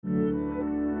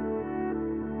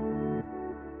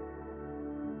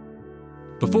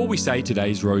Before we say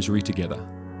today's rosary together,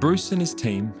 Bruce and his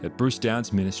team at Bruce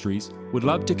Downs Ministries would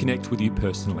love to connect with you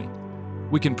personally.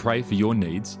 We can pray for your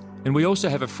needs, and we also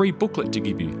have a free booklet to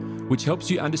give you, which helps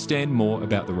you understand more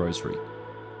about the rosary.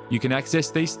 You can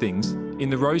access these things in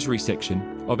the rosary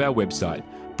section of our website,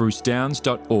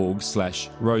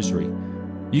 brucedowns.org/rosary.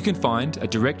 You can find a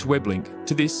direct web link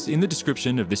to this in the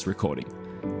description of this recording.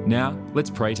 Now, let's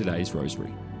pray today's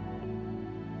rosary.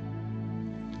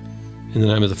 In the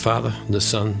name of the Father, and the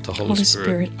Son, the Holy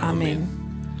Spirit. Amen.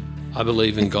 I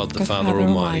believe in God the Father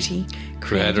Almighty,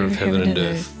 creator of heaven and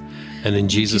earth, and in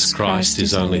Jesus Christ,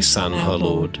 his only Son, our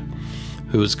Lord,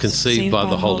 who was conceived by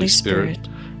the Holy Spirit,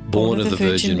 born of the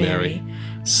Virgin Mary,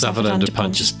 suffered under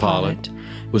Pontius Pilate,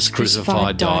 was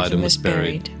crucified, died, and was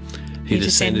buried. He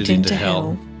descended into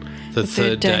hell. The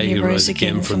third day he rose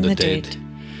again from the dead.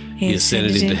 He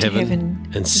ascended into heaven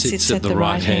and sits at the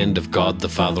right hand of God the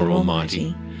Father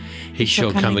Almighty. He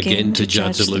shall come again to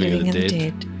judge the living and the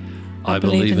dead. I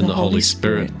believe in the Holy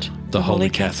Spirit, the Holy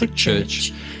Catholic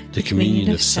Church, the communion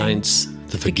of saints,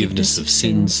 the forgiveness of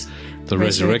sins, the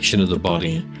resurrection of the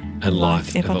body, and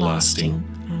life everlasting.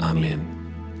 Amen.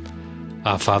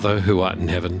 Our Father, who art in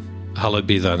heaven, hallowed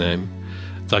be thy name.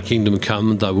 Thy kingdom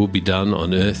come, thy will be done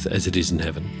on earth as it is in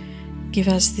heaven. Give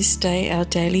us this day our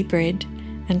daily bread,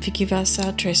 and forgive us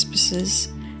our trespasses,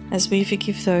 as we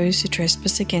forgive those who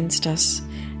trespass against us.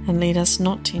 And lead us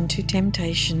not into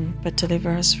temptation, but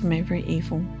deliver us from every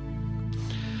evil.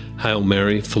 Hail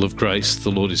Mary, full of grace,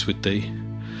 the Lord is with thee.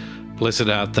 Blessed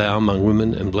art thou among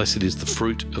women, and blessed is the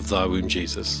fruit of thy womb,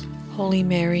 Jesus. Holy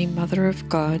Mary, Mother of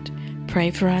God,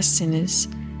 pray for us sinners,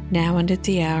 now and at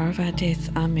the hour of our death.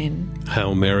 Amen.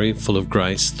 Hail Mary, full of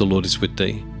grace, the Lord is with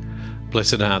thee.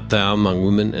 Blessed art thou among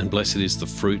women, and blessed is the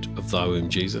fruit of thy womb,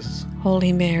 Jesus.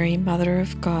 Holy Mary, Mother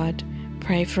of God,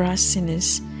 pray for us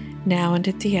sinners, now and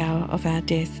at the hour of our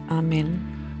death.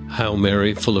 Amen. Hail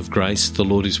Mary, full of grace, the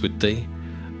Lord is with thee.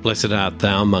 Blessed art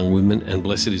thou among women, and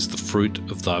blessed is the fruit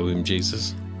of thy womb,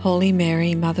 Jesus. Holy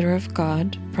Mary, Mother of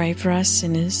God, pray for us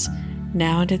sinners,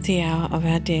 now and at the hour of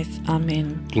our death.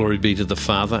 Amen. Glory be to the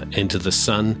Father, and to the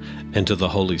Son, and to the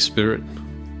Holy Spirit.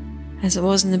 As it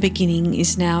was in the beginning,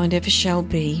 is now, and ever shall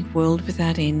be, world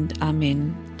without end.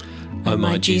 Amen. O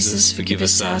my Jesus, forgive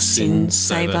us our sins,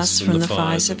 save us from the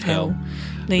fires of hell.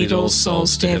 Lead all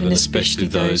souls to heaven, especially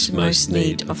those who most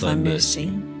need of thy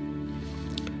mercy.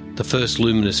 The first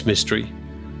luminous mystery,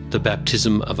 the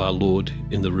baptism of our Lord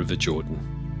in the river Jordan.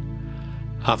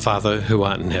 Our Father, who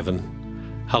art in heaven,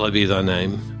 hallowed be thy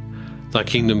name. Thy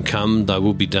kingdom come, thy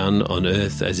will be done on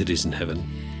earth as it is in heaven.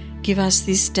 Give us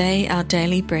this day our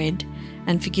daily bread,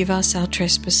 and forgive us our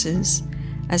trespasses,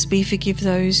 as we forgive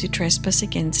those who trespass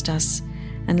against us.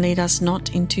 And lead us not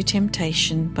into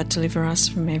temptation, but deliver us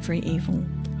from every evil.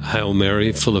 Hail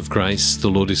Mary, full of grace, the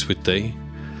Lord is with thee.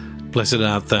 Blessed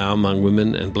art thou among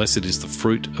women, and blessed is the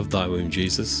fruit of thy womb,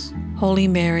 Jesus. Holy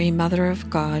Mary, Mother of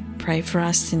God, pray for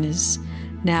us sinners,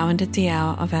 now and at the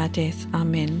hour of our death.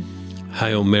 Amen.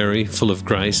 Hail Mary, full of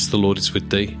grace, the Lord is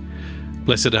with thee.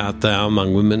 Blessed art thou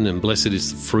among women, and blessed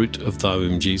is the fruit of thy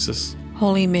womb, Jesus.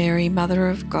 Holy Mary, Mother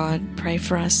of God, pray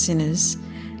for us sinners,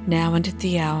 now and at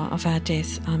the hour of our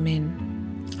death.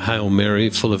 Amen. Hail Mary,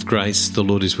 full of grace, the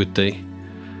Lord is with thee.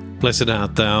 Blessed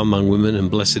art thou among women, and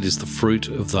blessed is the fruit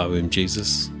of thy womb,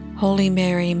 Jesus. Holy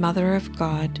Mary, Mother of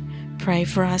God, pray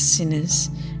for us sinners,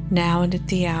 now and at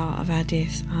the hour of our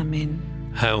death. Amen.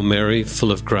 Hail Mary,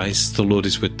 full of grace, the Lord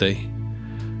is with thee.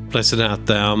 Blessed art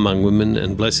thou among women,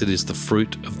 and blessed is the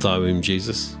fruit of thy womb,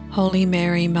 Jesus. Holy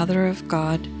Mary, Mother of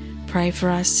God, pray for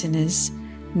us sinners,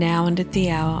 now and at the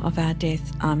hour of our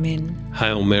death. Amen.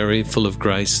 Hail Mary, full of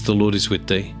grace, the Lord is with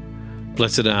thee.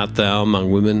 Blessed art thou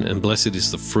among women, and blessed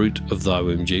is the fruit of thy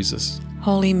womb, Jesus.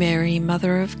 Holy Mary,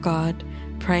 Mother of God,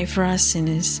 pray for us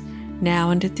sinners, now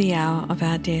and at the hour of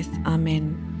our death.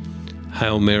 Amen.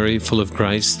 Hail Mary, full of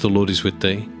grace, the Lord is with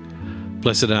thee.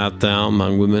 Blessed art thou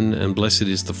among women, and blessed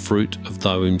is the fruit of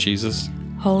thy womb, Jesus.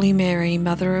 Holy Mary,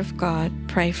 Mother of God,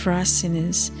 pray for us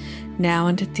sinners, now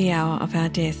and at the hour of our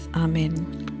death.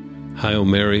 Amen. Hail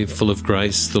Mary, full of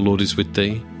grace, the Lord is with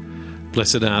thee.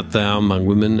 Blessed art thou among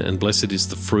women, and blessed is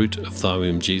the fruit of thy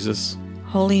womb, Jesus.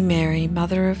 Holy Mary,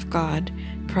 Mother of God,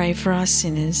 pray for us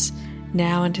sinners,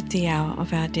 now and at the hour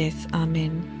of our death.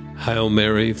 Amen. Hail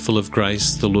Mary, full of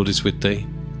grace, the Lord is with thee.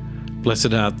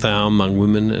 Blessed art thou among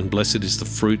women, and blessed is the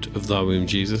fruit of thy womb,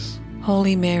 Jesus.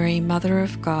 Holy Mary, Mother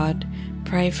of God,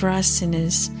 pray for us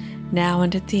sinners, now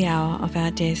and at the hour of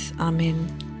our death. Amen.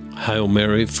 Hail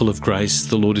Mary, full of grace,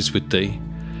 the Lord is with thee.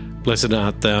 Blessed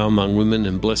art thou among women,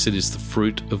 and blessed is the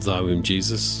fruit of thy womb,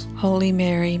 Jesus. Holy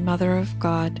Mary, Mother of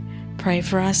God, pray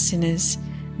for us sinners,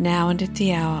 now and at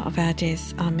the hour of our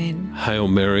death. Amen. Hail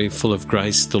Mary, full of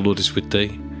grace, the Lord is with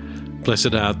thee.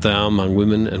 Blessed art thou among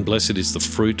women, and blessed is the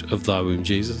fruit of thy womb,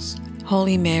 Jesus.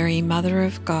 Holy Mary, Mother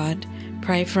of God,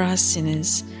 pray for us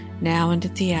sinners, now and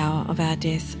at the hour of our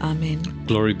death. Amen.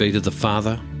 Glory be to the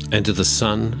Father, and to the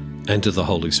Son, and to the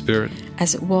Holy Spirit.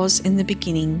 As it was in the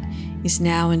beginning, is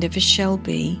now, and ever shall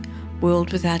be,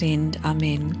 world without end.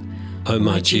 Amen. O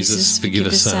my Jesus, forgive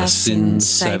us our sins,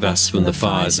 save us from the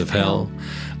fires of hell.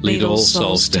 Lead all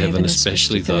souls to heaven,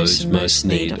 especially those most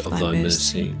need of thy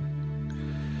mercy.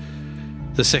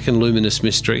 The second luminous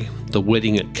mystery, the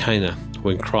wedding at Cana,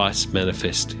 when Christ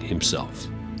manifests himself.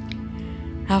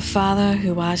 Our Father,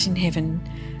 who art in heaven,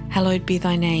 hallowed be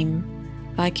thy name.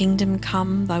 Thy kingdom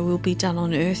come, thy will be done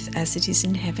on earth as it is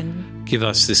in heaven. Give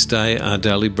us this day our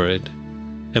daily bread,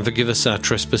 and forgive us our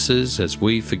trespasses as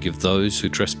we forgive those who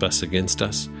trespass against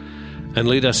us. And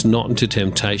lead us not into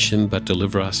temptation, but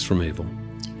deliver us from evil.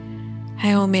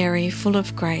 Hail Mary, full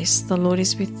of grace, the Lord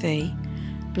is with thee.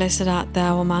 Blessed art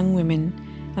thou among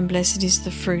women, and blessed is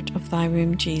the fruit of thy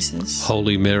womb, Jesus.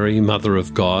 Holy Mary, Mother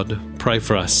of God, pray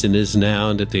for us sinners now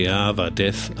and at the hour of our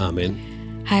death.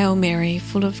 Amen. Hail Mary,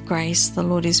 full of grace, the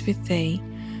Lord is with thee.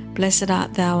 Blessed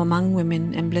art thou among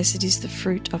women, and blessed is the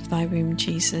fruit of thy womb,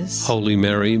 Jesus. Holy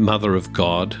Mary, Mother of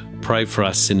God, pray for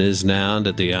us sinners now and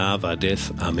at the hour of our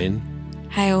death. Amen.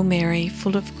 Hail Mary,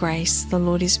 full of grace, the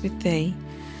Lord is with thee.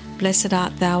 Blessed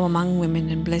art thou among women,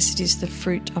 and blessed is the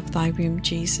fruit of thy womb,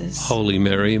 Jesus. Holy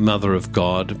Mary, Mother of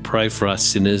God, pray for us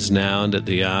sinners now and at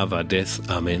the hour of our death.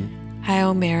 Amen.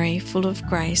 Hail Mary, full of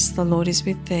grace, the Lord is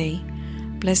with thee.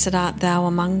 Blessed art thou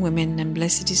among women, and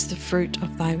blessed is the fruit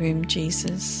of thy womb,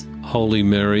 Jesus. Holy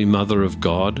Mary, Mother of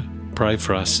God, pray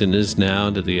for us sinners now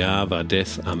and at the hour of our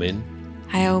death. Amen.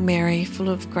 Hail Mary, full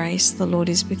of grace, the Lord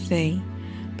is with thee.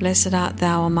 Blessed art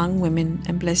thou among women,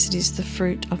 and blessed is the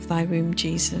fruit of thy womb,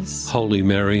 Jesus. Holy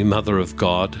Mary, Mother of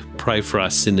God, pray for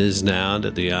us sinners now and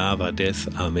at the hour of our death.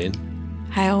 Amen.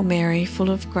 Hail Mary,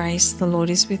 full of grace, the Lord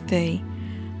is with thee.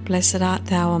 Blessed art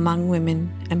thou among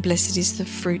women, and blessed is the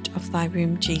fruit of thy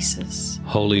womb, Jesus.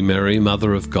 Holy Mary,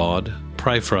 Mother of God,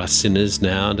 pray for us sinners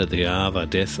now and at the hour of our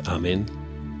death. Amen.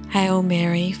 Hail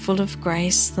Mary, full of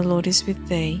grace, the Lord is with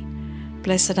thee.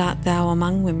 Blessed art thou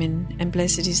among women, and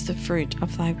blessed is the fruit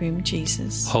of thy womb,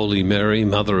 Jesus. Holy Mary,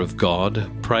 Mother of God,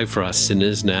 pray for us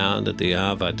sinners now and at the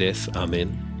hour of our death.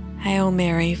 Amen. Hail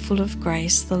Mary, full of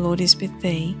grace, the Lord is with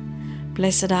thee.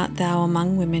 Blessed art thou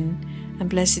among women, and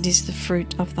blessed is the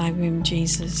fruit of thy womb,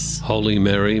 Jesus. Holy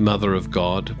Mary, Mother of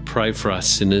God, pray for us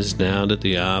sinners now and at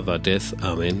the hour of our death.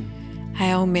 Amen.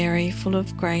 Hail Mary, full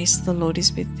of grace, the Lord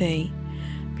is with thee.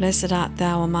 Blessed art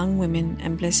thou among women,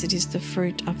 and blessed is the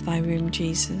fruit of thy womb,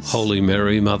 Jesus. Holy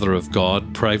Mary, Mother of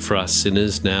God, pray for us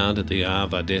sinners now and at the hour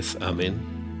of our death.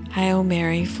 Amen. Hail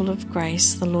Mary, full of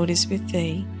grace, the Lord is with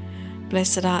thee.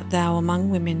 Blessed art thou among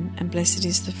women, and blessed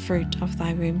is the fruit of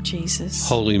thy womb, Jesus.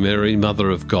 Holy Mary, Mother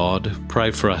of God,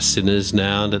 pray for us sinners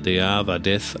now and at the hour of our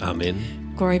death. Amen.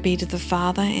 Glory be to the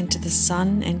Father, and to the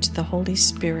Son, and to the Holy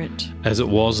Spirit. As it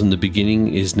was in the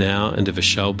beginning, is now, and ever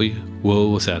shall be,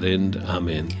 world without end.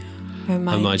 Amen. O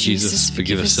my Jesus,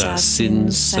 forgive us our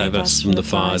sins, save us from the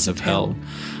fires of hell.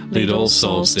 Lead all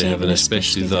souls to heaven,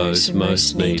 especially those who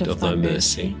most need of thy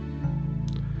mercy.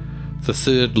 The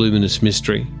third luminous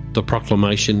mystery, the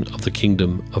proclamation of the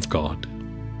kingdom of God.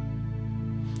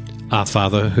 Our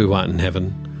Father, who art in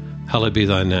heaven, hallowed be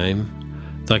thy name.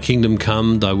 Thy kingdom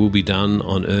come, thy will be done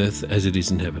on earth as it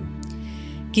is in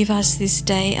heaven. Give us this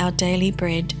day our daily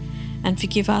bread, and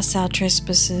forgive us our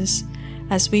trespasses,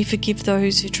 as we forgive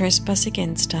those who trespass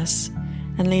against us.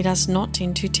 And lead us not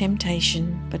into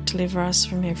temptation, but deliver us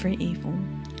from every evil.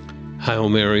 Hail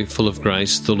Mary, full of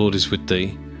grace, the Lord is with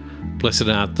thee. Blessed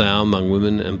art thou among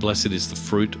women, and blessed is the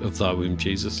fruit of thy womb,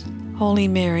 Jesus. Holy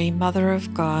Mary, Mother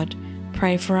of God,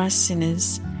 pray for us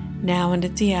sinners, now and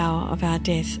at the hour of our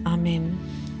death. Amen.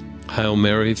 Hail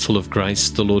Mary, full of grace,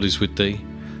 the Lord is with thee.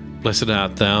 Blessed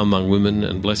art thou among women,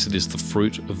 and blessed is the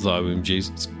fruit of thy womb,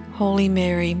 Jesus. Holy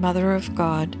Mary, Mother of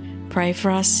God, pray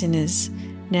for us sinners,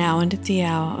 now and at the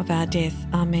hour of our death.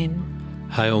 Amen.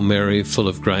 Hail Mary, full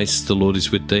of grace, the Lord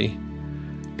is with thee.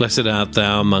 Blessed art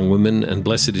thou among women, and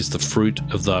blessed is the fruit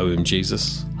of thy womb,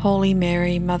 Jesus. Holy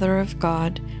Mary, Mother of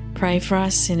God, pray for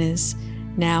us sinners,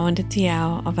 now and at the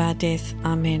hour of our death.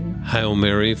 Amen. Hail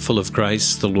Mary, full of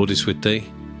grace, the Lord is with thee.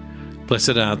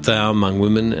 Blessed art thou among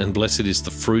women, and blessed is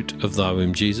the fruit of thy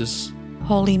womb, Jesus.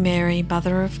 Holy Mary,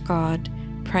 Mother of God,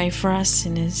 pray for us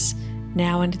sinners,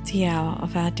 now and at the hour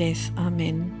of our death.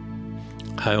 Amen.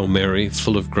 Hail Mary,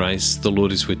 full of grace, the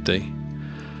Lord is with thee.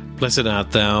 Blessed art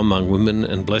thou among women,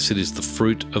 and blessed is the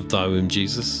fruit of thy womb,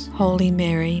 Jesus. Holy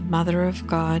Mary, Mother of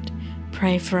God,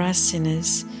 pray for us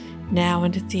sinners, now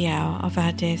and at the hour of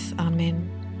our death. Amen.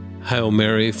 Hail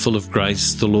Mary, full of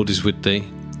grace, the Lord is with thee.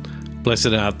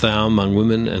 Blessed art thou among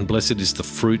women, and blessed is the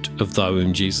fruit of thy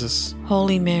womb, Jesus.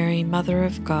 Holy Mary, Mother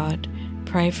of God,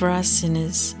 pray for us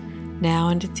sinners, now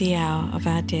and at the hour of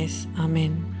our death.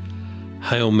 Amen.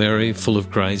 Hail Mary, full of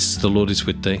grace, the Lord is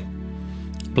with thee.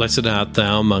 Blessed art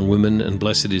thou among women, and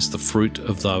blessed is the fruit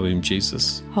of thy womb,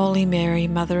 Jesus. Holy Mary,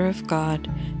 Mother of God,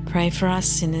 pray for us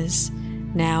sinners,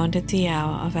 now and at the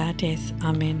hour of our death.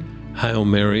 Amen. Hail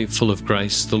Mary, full of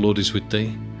grace, the Lord is with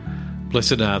thee.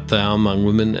 Blessed art thou among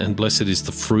women, and blessed is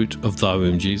the fruit of thy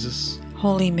womb, Jesus.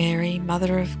 Holy Mary,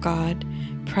 Mother of God,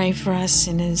 pray for us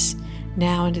sinners,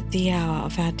 now and at the hour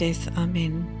of our death.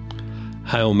 Amen.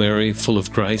 Hail Mary, full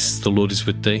of grace, the Lord is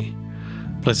with thee.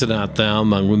 Blessed art thou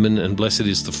among women, and blessed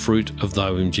is the fruit of thy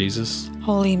womb, Jesus.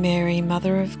 Holy Mary,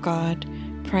 Mother of God,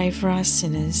 pray for us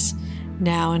sinners,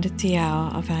 now and at the hour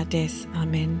of our death.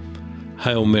 Amen.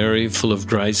 Hail Mary, full of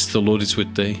grace, the Lord is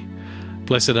with thee.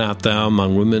 Blessed art thou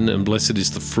among women, and blessed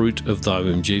is the fruit of thy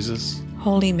womb, Jesus.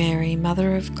 Holy Mary,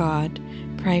 Mother of God,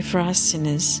 pray for us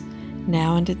sinners,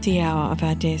 now and at the hour of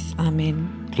our death.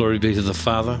 Amen. Glory be to the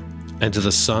Father, and to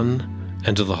the Son,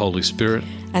 and to the Holy Spirit.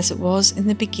 As it was in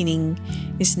the beginning,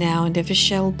 is now, and ever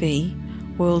shall be,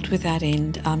 world without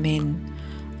end. Amen.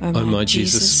 O my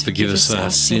Jesus, forgive us our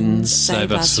sins,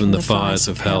 save us from the fires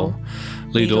of hell.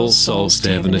 Lead all souls to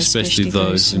heaven, especially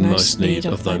those in most need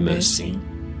of thy mercy.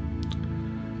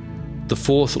 The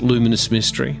fourth luminous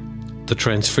mystery, the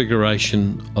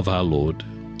Transfiguration of our Lord.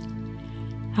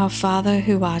 Our Father,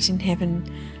 who art in heaven,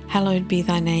 hallowed be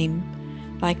thy name.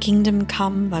 Thy kingdom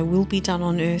come, thy will be done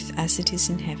on earth as it is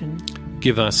in heaven.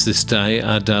 Give us this day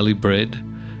our daily bread,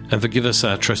 and forgive us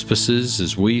our trespasses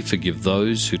as we forgive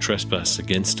those who trespass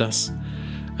against us.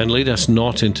 And lead us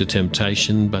not into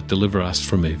temptation, but deliver us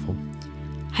from evil.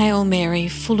 Hail Mary,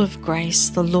 full of grace,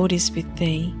 the Lord is with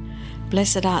thee.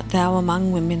 Blessed art thou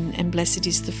among women, and blessed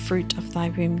is the fruit of thy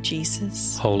womb,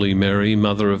 Jesus. Holy Mary,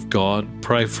 Mother of God,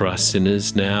 pray for us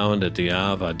sinners now and at the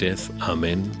hour of our death.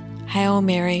 Amen. Hail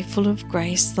Mary, full of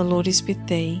grace, the Lord is with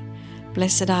thee.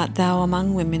 Blessed art thou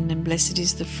among women, and blessed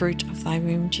is the fruit of thy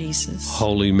womb, Jesus.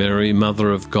 Holy Mary,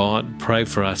 Mother of God, pray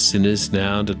for us sinners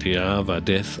now and at the hour of our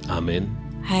death. Amen.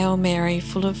 Hail Mary,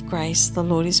 full of grace, the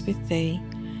Lord is with thee.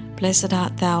 Blessed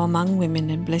art thou among women,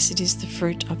 and blessed is the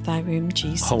fruit of thy womb,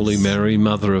 Jesus. Holy Mary,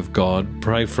 Mother of God,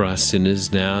 pray for us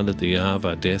sinners now and at the hour of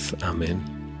our death.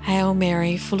 Amen. Hail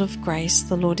Mary, full of grace,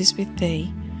 the Lord is with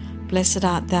thee. Blessed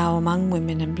art thou among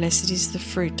women, and blessed is the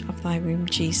fruit of thy womb,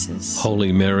 Jesus.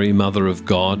 Holy Mary, Mother of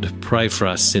God, pray for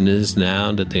us sinners now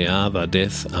and at the hour of our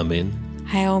death. Amen.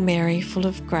 Hail Mary, full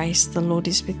of grace, the Lord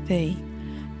is with thee.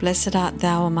 Blessed art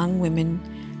thou among women,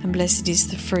 and blessed is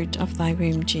the fruit of thy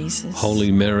womb, Jesus.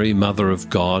 Holy Mary, Mother of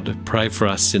God, pray for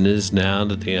us sinners now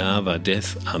and at the hour of our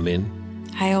death.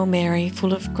 Amen. Hail Mary,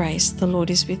 full of grace, the Lord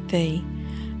is with thee.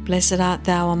 Blessed art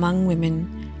thou among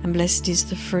women, and blessed is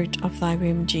the fruit of thy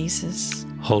womb, Jesus.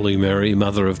 Holy Mary,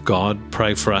 Mother of God,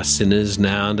 pray for us sinners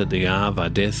now and at the hour of our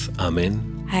death.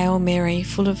 Amen. Hail Mary,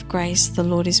 full of grace, the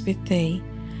Lord is with thee.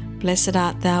 Blessed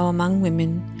art thou among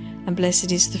women, and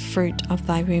blessed is the fruit of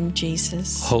thy womb,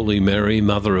 Jesus. Holy Mary,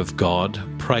 Mother of God,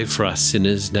 pray for us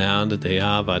sinners now and at the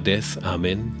hour of our death.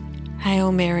 Amen.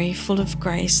 Hail Mary, full of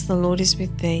grace, the Lord is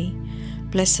with thee.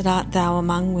 Blessed art thou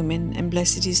among women, and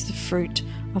blessed is the fruit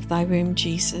of thy womb,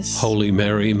 Jesus. Holy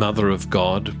Mary, Mother of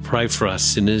God, pray for us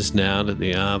sinners now and at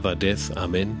the hour of our death.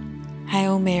 Amen.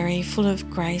 Hail Mary, full of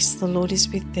grace, the Lord is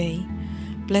with thee.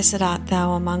 Blessed art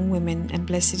thou among women, and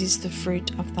blessed is the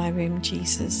fruit of thy womb,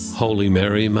 Jesus. Holy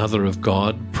Mary, Mother of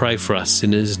God, pray for us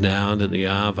sinners now and at the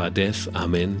hour of our death.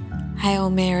 Amen. Hail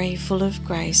Mary, full of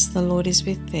grace, the Lord is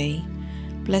with thee.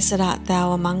 Blessed art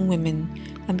thou among women,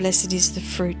 and blessed is the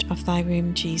fruit of thy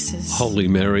womb, Jesus. Holy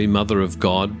Mary, Mother of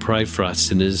God, pray for us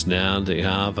sinners now and at the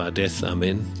hour of our death.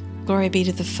 Amen. Glory be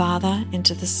to the Father, and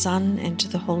to the Son, and to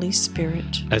the Holy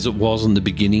Spirit. As it was in the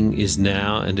beginning, is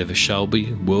now, and ever shall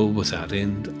be, world without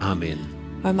end.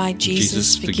 Amen. O my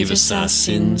Jesus, forgive us our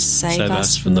sins, save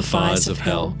us from the fires of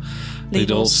hell.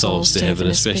 Lead all souls to heaven,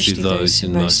 especially those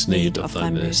in most need of thy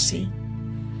mercy.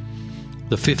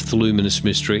 The fifth luminous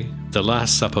mystery, the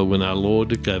Last Supper, when our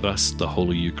Lord gave us the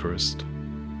Holy Eucharist.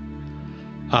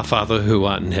 Our Father, who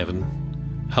art in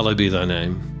heaven, hallowed be thy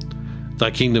name. Thy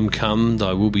kingdom come,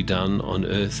 thy will be done on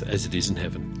earth as it is in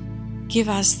heaven. Give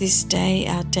us this day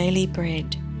our daily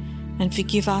bread, and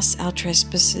forgive us our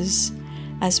trespasses,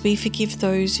 as we forgive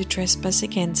those who trespass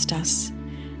against us.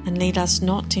 And lead us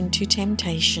not into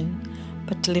temptation,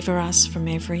 but deliver us from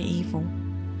every evil.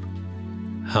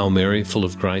 Hail Mary, full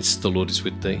of grace, the Lord is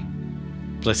with thee.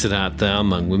 Blessed art thou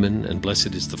among women, and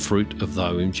blessed is the fruit of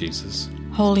thy womb, Jesus.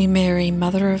 Holy Mary,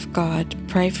 Mother of God,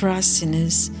 pray for us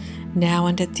sinners, now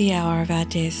and at the hour of our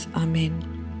death.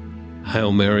 Amen.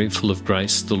 Hail Mary, full of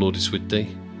grace, the Lord is with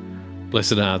thee.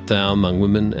 Blessed art thou among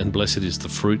women, and blessed is the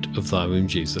fruit of thy womb,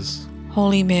 Jesus.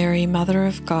 Holy Mary, Mother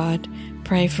of God,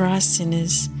 pray for us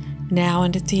sinners, now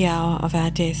and at the hour of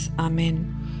our death.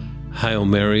 Amen. Hail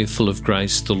Mary, full of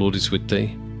grace, the Lord is with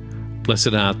thee.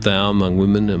 Blessed art thou among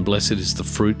women, and blessed is the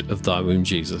fruit of thy womb,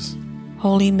 Jesus.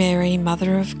 Holy Mary,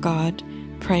 Mother of God,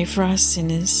 pray for us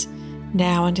sinners,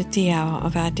 now and at the hour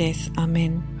of our death.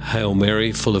 Amen. Hail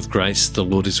Mary, full of grace, the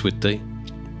Lord is with thee.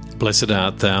 Blessed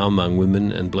art thou among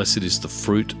women, and blessed is the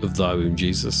fruit of thy womb,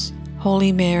 Jesus.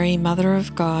 Holy Mary, Mother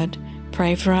of God,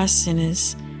 pray for us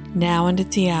sinners, now and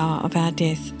at the hour of our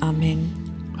death.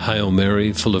 Amen. Hail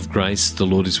Mary, full of grace, the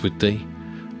Lord is with thee.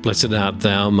 Blessed art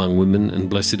thou among women, and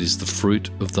blessed is the fruit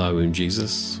of thy womb,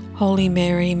 Jesus. Holy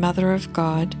Mary, Mother of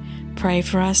God, pray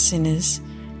for us sinners,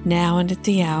 now and at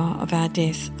the hour of our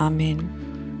death.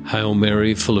 Amen. Hail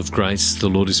Mary, full of grace, the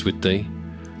Lord is with thee.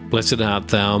 Blessed art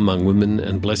thou among women,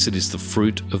 and blessed is the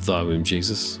fruit of thy womb,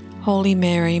 Jesus. Holy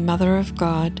Mary, Mother of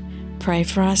God, pray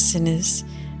for us sinners,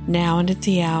 now and at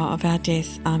the hour of our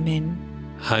death. Amen.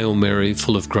 Hail Mary,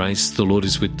 full of grace, the Lord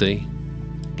is with thee.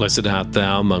 Blessed art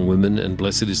thou among women, and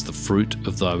blessed is the fruit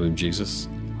of thy womb, Jesus.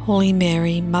 Holy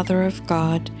Mary, Mother of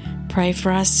God, pray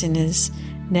for us sinners,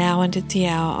 now and at the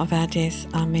hour of our death.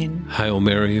 Amen. Hail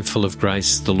Mary, full of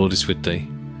grace, the Lord is with thee.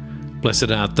 Blessed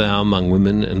art thou among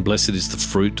women, and blessed is the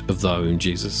fruit of thy womb,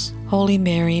 Jesus. Holy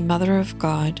Mary, Mother of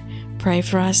God, pray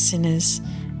for us sinners,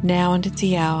 now and at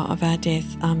the hour of our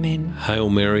death. Amen. Hail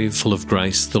Mary, full of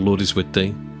grace, the Lord is with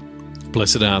thee.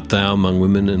 Blessed art thou among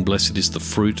women, and blessed is the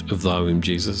fruit of thy womb,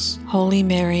 Jesus. Holy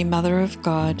Mary, Mother of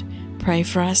God, pray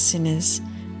for us sinners,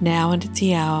 now and at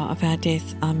the hour of our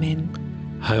death. Amen.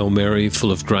 Hail Mary,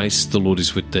 full of grace, the Lord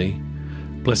is with thee.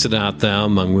 Blessed art thou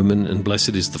among women, and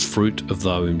blessed is the fruit of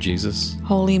thy womb, Jesus.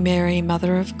 Holy Mary,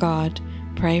 Mother of God,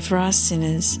 pray for us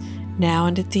sinners, now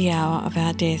and at the hour of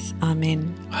our death.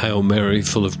 Amen. Hail Mary,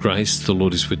 full of grace, the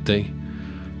Lord is with thee.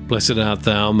 Blessed art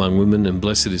thou among women, and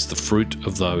blessed is the fruit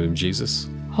of thy womb, Jesus.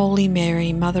 Holy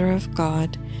Mary, Mother of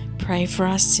God, pray for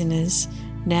us sinners,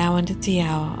 now and at the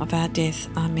hour of our death.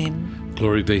 Amen.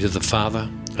 Glory be to the Father,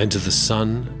 and to the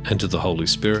Son, and to the Holy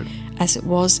Spirit. As it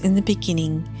was in the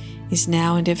beginning, is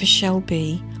now, and ever shall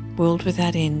be, world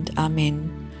without end.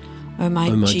 Amen. O my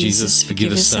Jesus,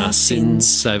 forgive us our sins,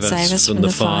 save us from the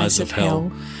fires of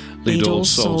hell. Lead all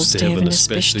souls to heaven,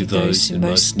 especially those in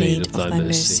most need of thy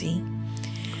mercy.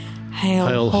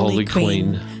 Hail, Holy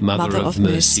Queen, Mother of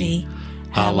mercy,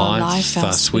 our life,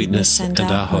 our sweetness, and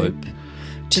our hope.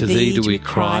 To thee do we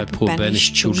cry, poor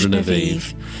banished children of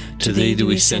Eve. To thee do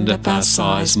we send up our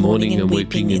sighs, mourning and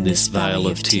weeping in this vale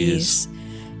of tears.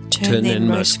 Turn then,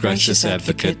 most gracious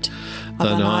Advocate,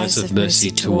 thine eyes of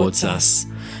mercy towards us,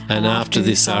 and after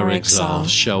this our exile,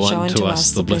 show unto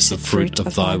us the blessed fruit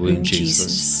of thy womb,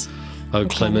 Jesus. O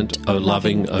clement, O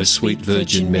loving, O sweet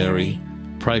Virgin Mary,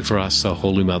 pray for us, O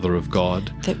Holy Mother of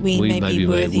God, that we may be made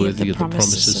worthy of the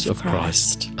promises of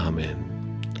Christ. Amen.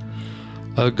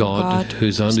 O God,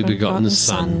 whose only begotten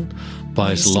Son,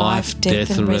 by his life,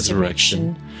 death, and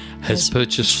resurrection, has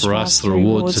purchased for us the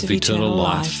rewards of eternal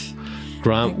life,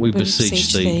 grant, we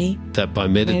beseech thee, that by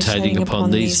meditating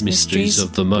upon these mysteries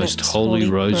of the most holy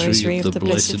rosary of the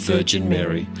Blessed Virgin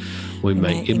Mary, we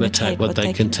may imitate what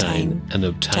they contain and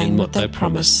obtain what they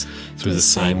promise, through the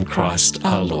same Christ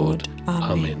our Lord.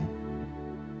 Amen.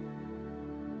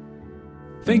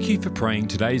 Thank you for praying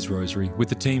today's rosary with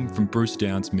the team from Bruce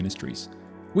Downs Ministries.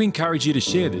 We encourage you to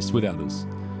share this with others.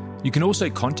 You can also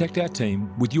contact our team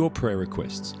with your prayer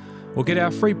requests, or get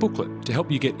our free booklet to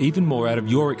help you get even more out of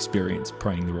your experience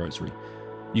praying the rosary.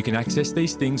 You can access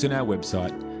these things on our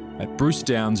website at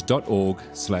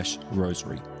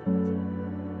brucedowns.org/rosary.